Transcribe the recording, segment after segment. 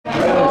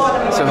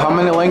How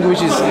many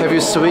languages have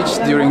you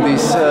switched during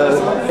these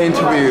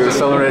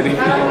interviews already?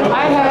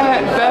 I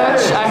had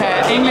Dutch, I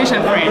had English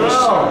and French.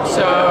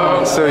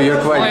 So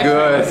you're quite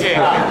good.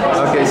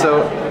 Yeah. Okay,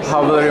 so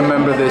how will you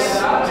remember this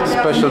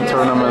special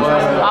tournament?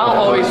 I'll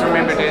always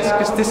remember this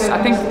because I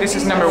think this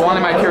is #1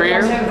 in my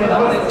career.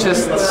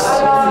 Just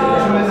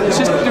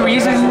the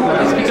reason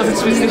is because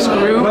it's with this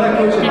group,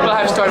 people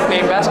I've started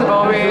playing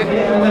basketball with,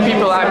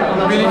 people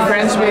I'm really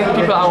friends with,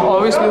 people I'll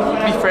always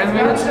be friends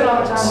with.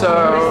 So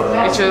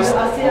it just,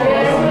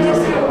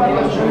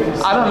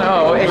 I don't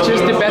know, it's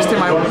just the best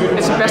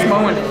it's the best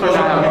moment for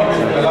now.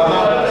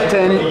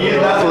 10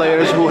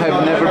 players who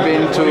have never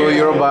been to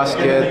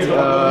Eurobasket.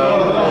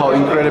 How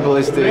incredible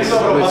is this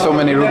with so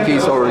many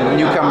rookies or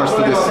newcomers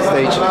to this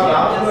stage?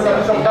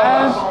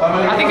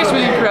 I think it's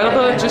really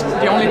incredible. Just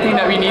the only thing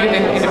that we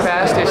needed in the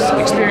past is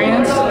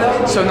experience.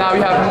 So now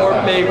we have more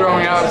play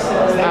growing up,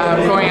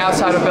 going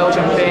outside of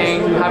Belgium, playing,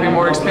 having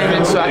more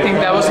experience. So I think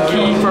that was the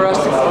key for us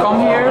to come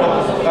here.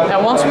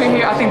 And once we're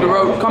here, I think the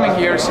road coming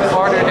here is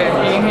harder than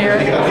being here.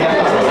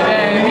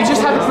 And we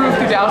just have to prove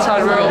to the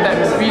outside world that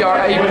we are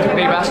able to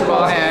play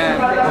basketball and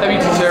that we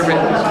deserve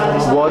it.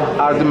 What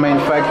are the main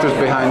factors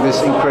behind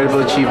this incredible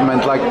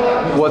achievement? Like,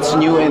 what's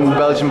new in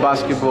Belgian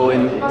basketball,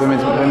 in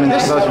women's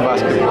Belgian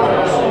basketball?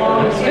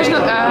 There's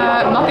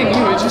nothing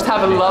new. We just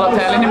have a lot of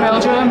talent in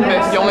Belgium,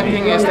 but the only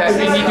thing is that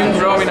we need to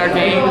grow in our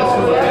game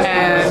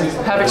and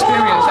have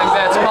experience, and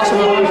that's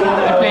possible in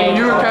playing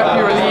Eurocup,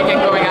 Euroleague, and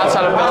going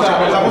outside of Belgium.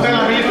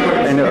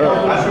 And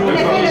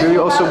will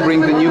you also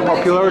bring the new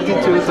popularity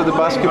to the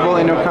basketball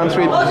in your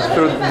country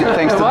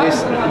thanks to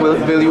this?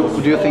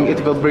 Do you think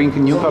it will bring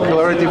new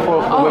popularity for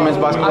women's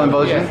basketball in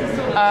Belgium?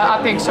 I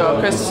think so,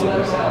 because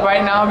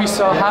right now we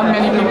saw how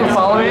many people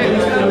follow it,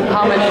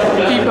 how many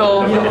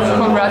people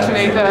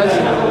congratulate us,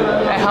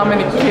 and how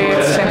many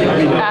kids and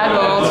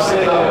adults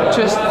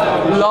just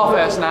love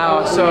us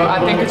now. So I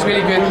think it's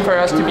really good for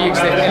us to be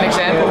an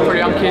example for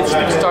young kids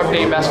to start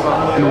playing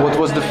basketball. And what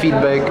was the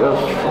feedback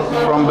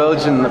from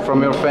Belgium,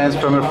 from your fans,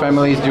 from your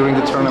families during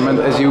the tournament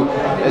as you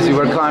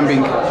were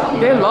climbing?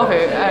 They love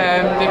it.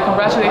 They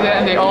congratulate it,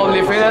 and they all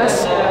live with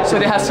us. So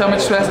they have so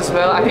much stress as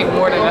well. I think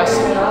more than us,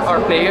 our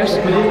players.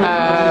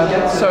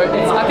 So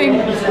I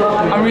think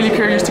I'm really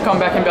curious to come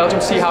back in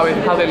Belgium, see how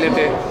they live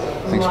there.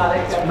 Thanks.